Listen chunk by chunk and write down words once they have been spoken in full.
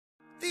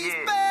These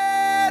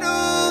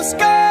battle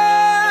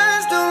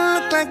scars don't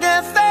look like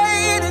they're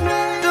fading,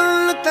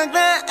 don't look like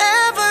they're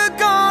ever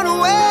gone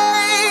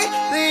away.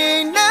 They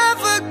ain't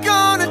never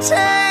gonna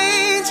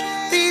change.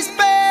 These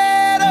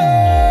battles.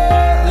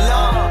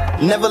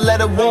 Never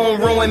let a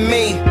wound ruin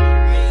me,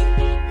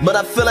 but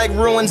I feel like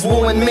ruins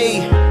wooing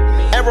me.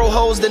 Arrow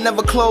holes that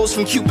never close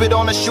from Cupid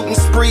on a shooting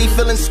spree.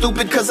 Feeling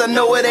stupid cause I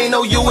know it ain't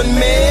no you and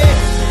me.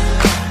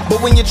 But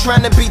when you're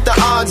trying to beat the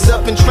odds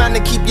up and trying to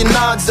keep your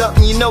nods up,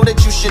 and you know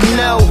that you should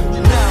know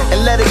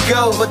and let it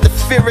go, but the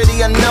fear of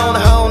the unknown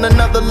hone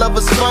another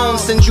lover's phone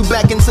sends you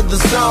back into the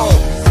zone.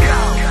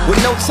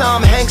 With no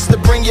Tom Hanks to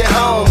bring you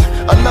home,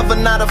 a lover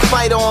not a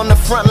fighter on the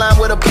front line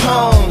with a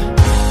poem.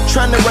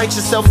 Trying to write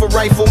yourself a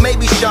rifle,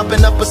 maybe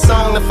sharpen up a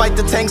song to fight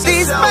the tanks.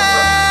 These battles,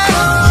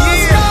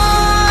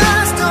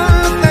 don't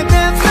look like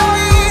they're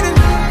fading,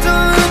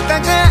 don't look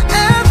like they're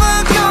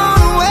ever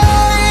gone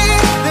away.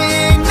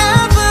 They ain't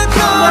never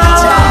gonna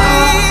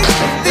change.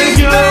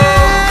 These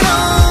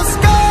battle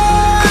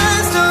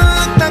scars don't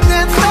look like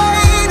they're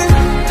fading,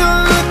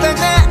 don't look like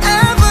they're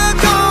ever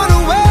gone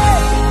away.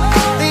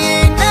 They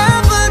ain't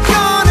never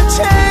gonna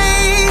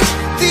change.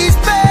 These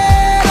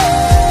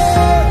battles.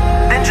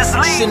 Then just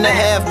leave. Shouldn't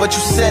have, but you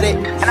said it,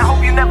 and I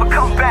hope you never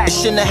come back. It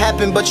shouldn't have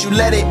happened, but you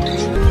let it.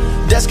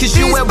 That's cause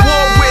you at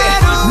war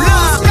with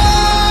love.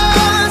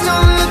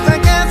 Don't look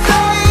like they're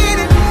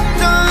fading,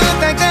 don't look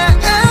like they're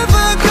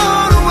ever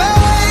gone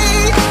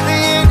away.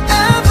 They ain't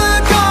ever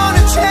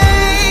gonna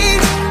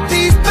change.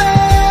 These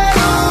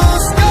battle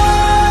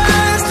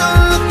scars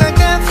don't look like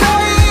they're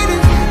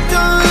fading,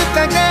 don't look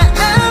like they're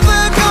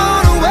ever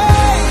gone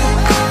away.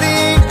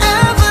 They ain't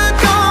ever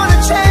gonna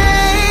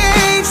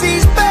change.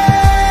 These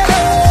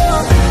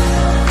battles.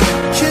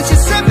 Could you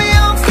set me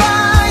on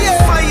fire?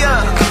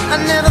 I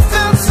never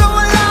felt so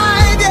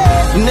alive,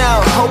 yeah. No,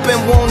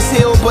 hoping wounds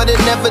heal, but it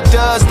never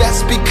does.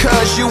 That's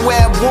because you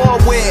at war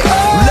with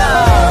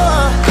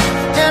love.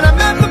 And I'm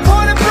at the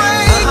point of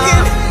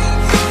breaking,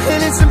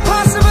 and it's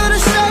impossible to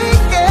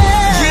shake it.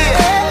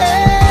 Yeah.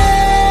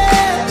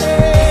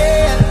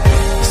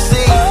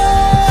 See,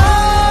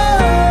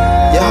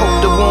 you hope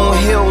the wound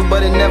heals,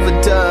 but it never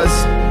does.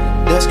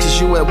 That's cause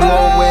you at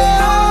war with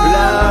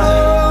love.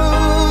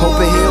 Hope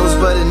it heals,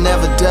 but it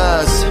never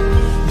does.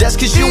 That's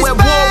cause you at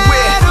war with